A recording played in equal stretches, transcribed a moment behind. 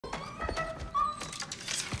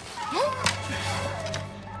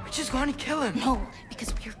She's going to kill him. No,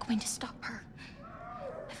 because we are going to stop her.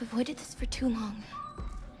 I've avoided this for too long.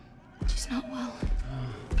 She's not well.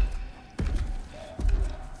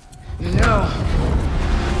 You know,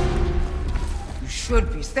 you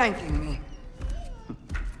should be thanking me.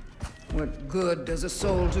 What good does a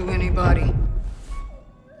soul do anybody?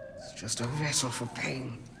 It's just a vessel for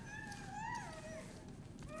pain.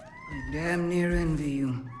 I damn near envy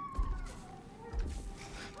you.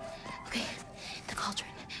 Okay, the cauldron.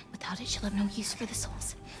 Without it, she'll have no use for the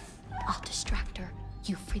souls. I'll distract her.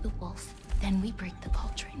 You free the wolf. Then we break the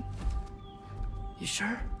cauldron. You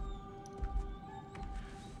sure?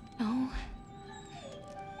 No.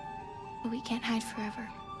 But we can't hide forever.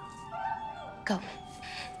 Go.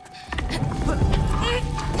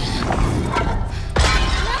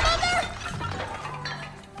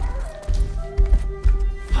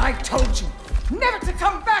 I told you never to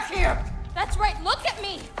come back here! That's right, look at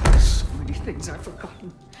me! So many things I've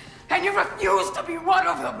forgotten, and you refuse to be one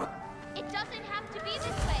of them! It doesn't have to be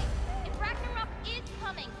this way. If Ragnarok is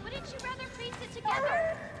coming, wouldn't you rather face it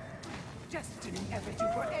together? Destiny ever do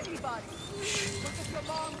for anybody. Look at your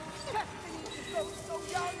mom. Destiny to go so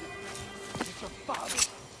young. Look at your father.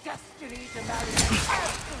 Destiny to marry an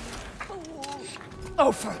absolute fool.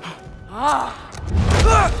 Ofer.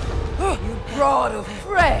 You brood of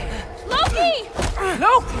prey. Loki!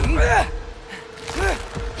 Loki? Let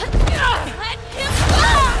him go!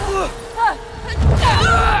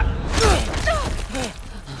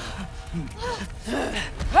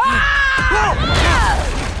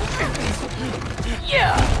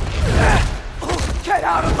 Get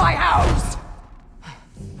out of my house!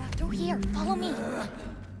 Through here, follow me.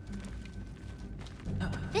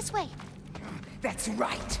 This way. That's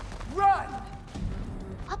right. Run!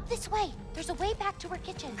 Up this way. There's a way back to our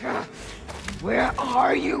kitchen. Where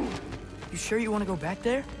are you? You sure you want to go back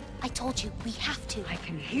there? I told you, we have to. I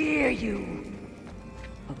can hear you.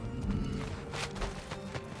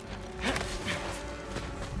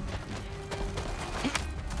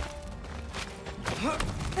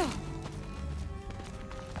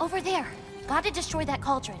 Over there. Gotta destroy that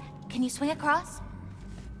cauldron. Can you swing across?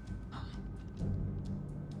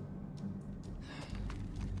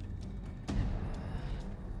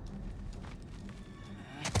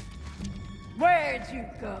 Where'd you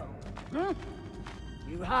go?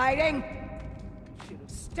 You hiding? Should have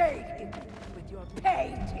stayed in with your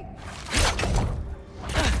painting.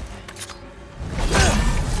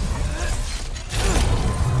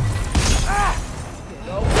 Get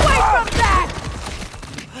away from that!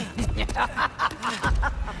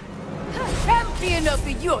 Champion of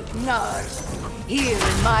the Jotnar, here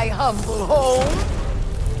in my humble home.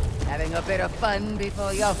 Having a bit of fun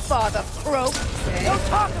before your father croaks, eh? Don't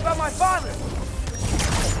talk about my father!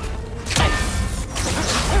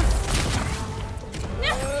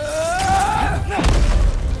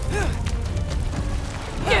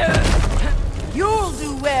 You'll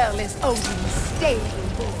do well as Odin's stable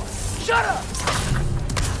boy. Shut up!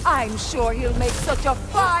 I'm sure he'll make such a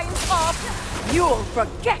fine pop, you'll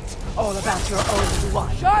forget all about your old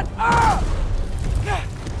one. Shut up!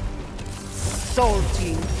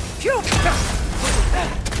 Salty.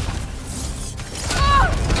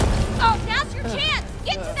 Oh, now's your chance!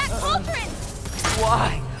 Get to that cauldron!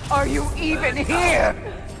 Why are you even here?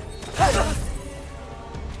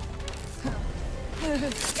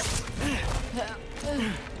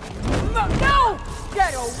 No!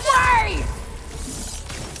 Get away!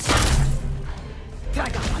 I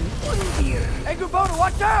got one here. Hey, Kubota,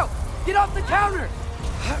 watch out! Get off the counter!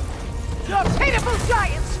 You pitiful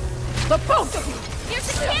giants! The both of you! There's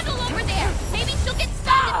a candle over there! Maybe she'll get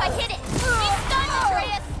stunned if I hit it! She's stunned,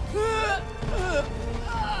 Atreus!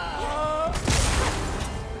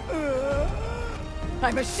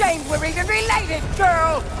 I'm ashamed we're even related,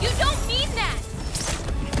 girl! You don't mean that!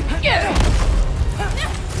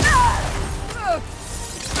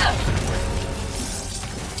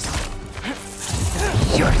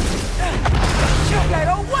 You get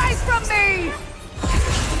away from me!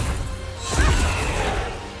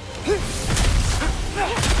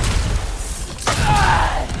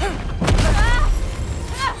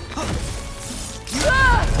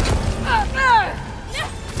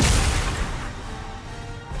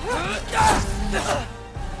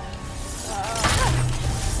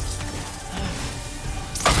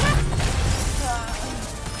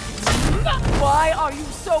 Why are you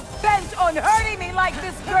so bent on hurting me like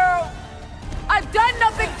this, girl? I've done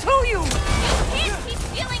nothing to you! You can't keep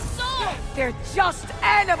stealing souls! They're just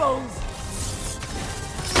animals!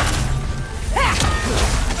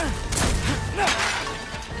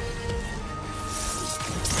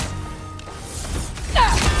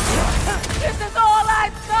 This is all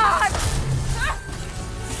I've got!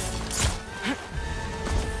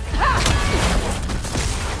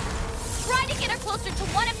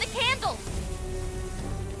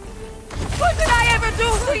 do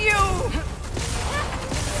to you?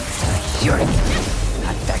 You're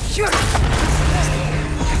not that sure.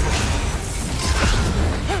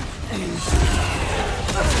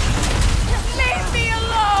 Leave me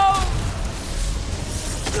alone!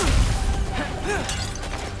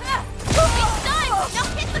 It's done! Now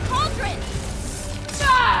hit the cauldron!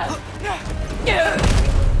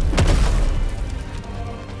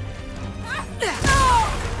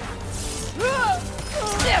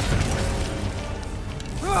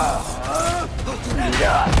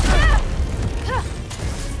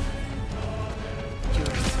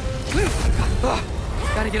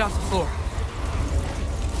 Gotta get off the floor.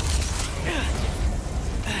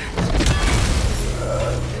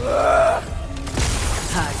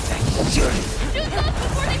 Do those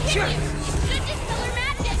before they hit you! Should dispel her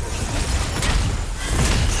magic!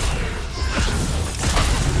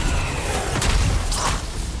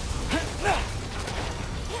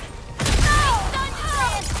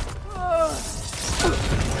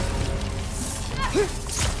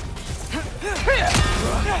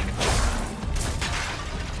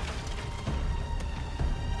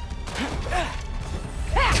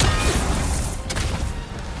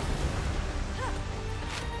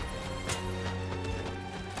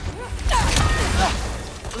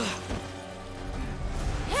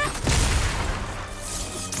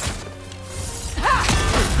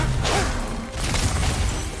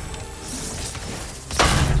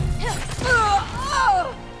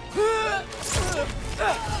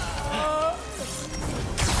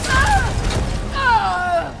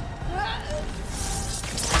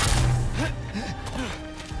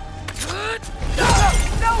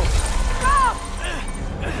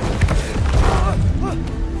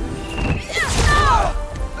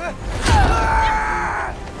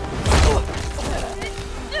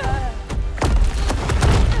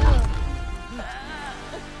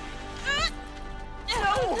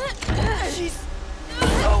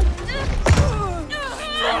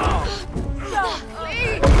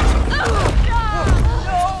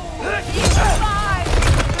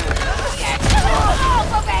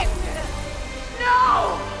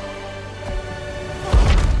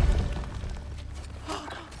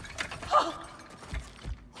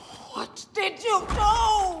 What did you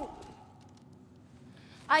do?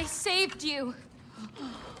 I saved you.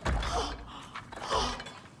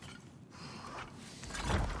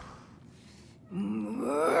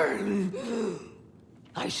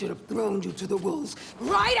 I should have thrown you to the wolves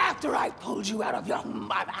right after I pulled you out of your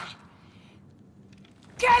mother.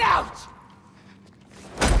 Get out!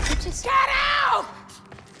 Just... Get out!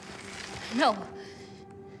 No.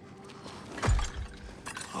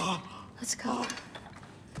 Let's go.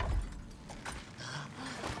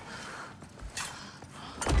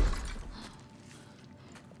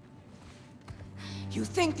 You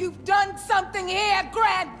think you've done something here,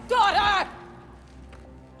 granddaughter?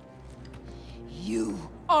 You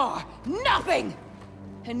are nothing!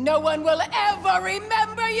 And no one will ever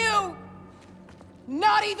remember you!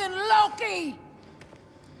 Not even Loki!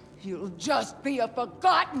 You'll just be a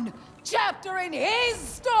forgotten chapter in his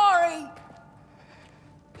story!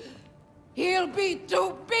 He'll be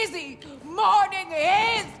too busy mourning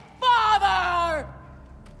his father!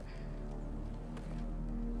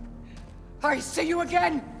 I see you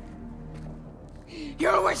again!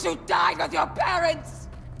 You wish you died with your parents!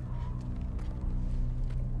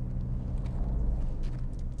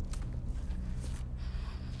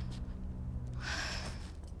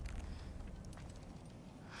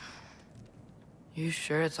 You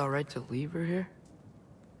sure it's alright to leave her here?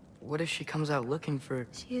 What if she comes out looking for...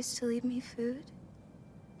 She used to leave me food.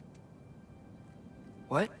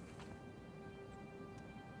 What?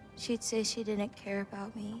 She'd say she didn't care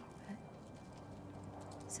about me, but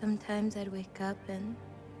sometimes I'd wake up and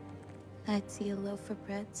I'd see a loaf of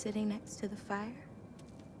bread sitting next to the fire.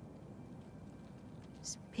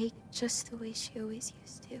 Just baked just the way she always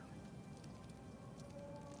used to.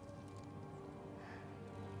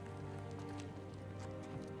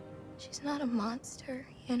 She's not a monster,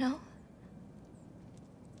 you know?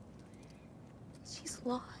 She's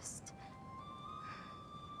lost.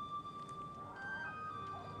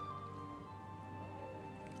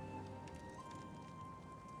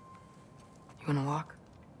 You wanna walk?